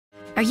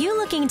Are you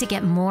looking to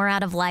get more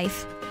out of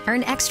life?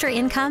 Earn extra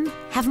income?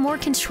 Have more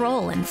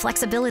control and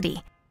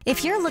flexibility?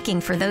 If you're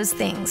looking for those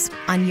things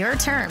on your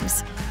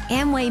terms,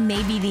 Amway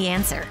may be the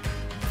answer.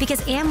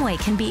 Because Amway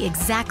can be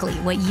exactly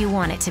what you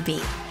want it to be.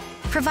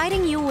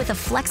 Providing you with a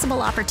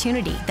flexible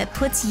opportunity that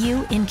puts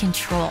you in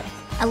control,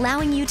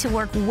 allowing you to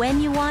work when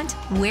you want,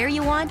 where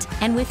you want,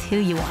 and with who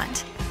you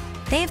want.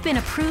 They have been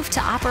approved to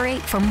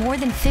operate for more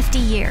than 50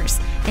 years,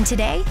 and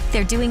today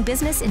they're doing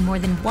business in more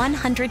than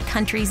 100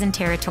 countries and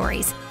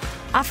territories,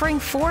 offering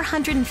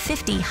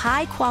 450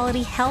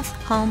 high-quality health,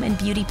 home, and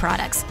beauty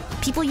products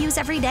people use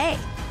every day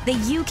that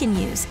you can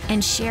use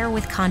and share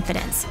with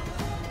confidence.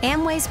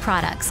 Amway's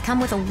products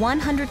come with a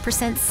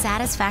 100%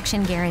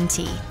 satisfaction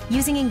guarantee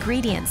using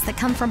ingredients that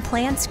come from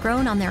plants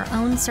grown on their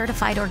own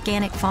certified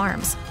organic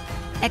farms.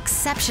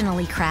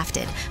 Exceptionally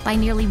crafted by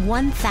nearly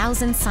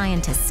 1,000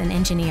 scientists and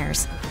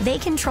engineers, they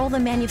control the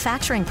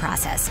manufacturing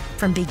process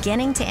from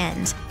beginning to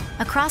end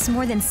across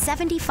more than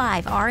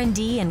 75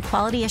 R&D and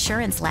quality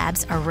assurance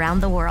labs around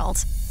the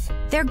world.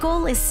 Their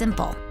goal is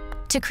simple: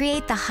 to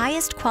create the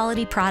highest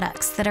quality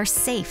products that are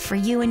safe for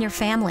you and your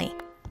family.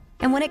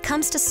 And when it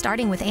comes to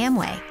starting with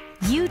Amway,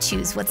 you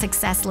choose what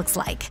success looks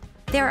like.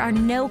 There are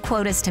no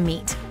quotas to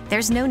meet.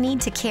 There's no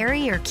need to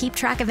carry or keep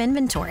track of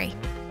inventory.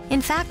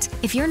 In fact,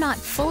 if you're not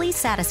fully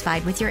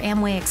satisfied with your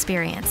Amway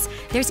experience,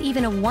 there's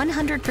even a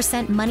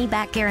 100%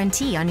 money-back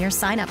guarantee on your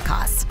sign-up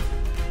costs.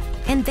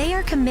 And they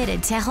are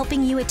committed to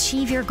helping you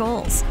achieve your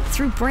goals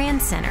through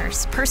brand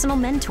centers, personal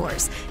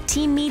mentors,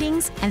 team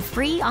meetings, and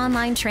free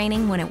online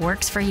training when it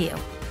works for you.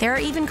 There are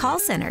even call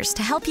centers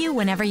to help you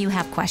whenever you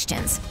have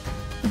questions.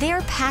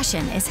 Their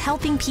passion is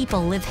helping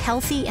people live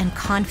healthy and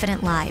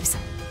confident lives.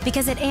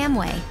 Because at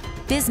Amway,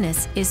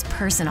 business is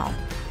personal.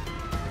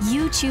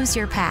 You choose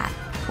your path,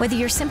 whether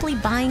you're simply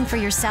buying for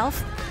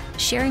yourself,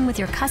 sharing with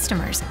your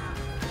customers,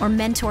 or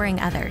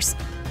mentoring others.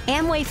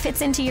 Amway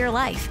fits into your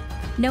life,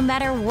 no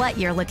matter what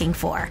you're looking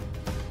for.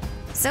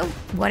 So,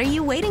 what are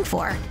you waiting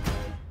for?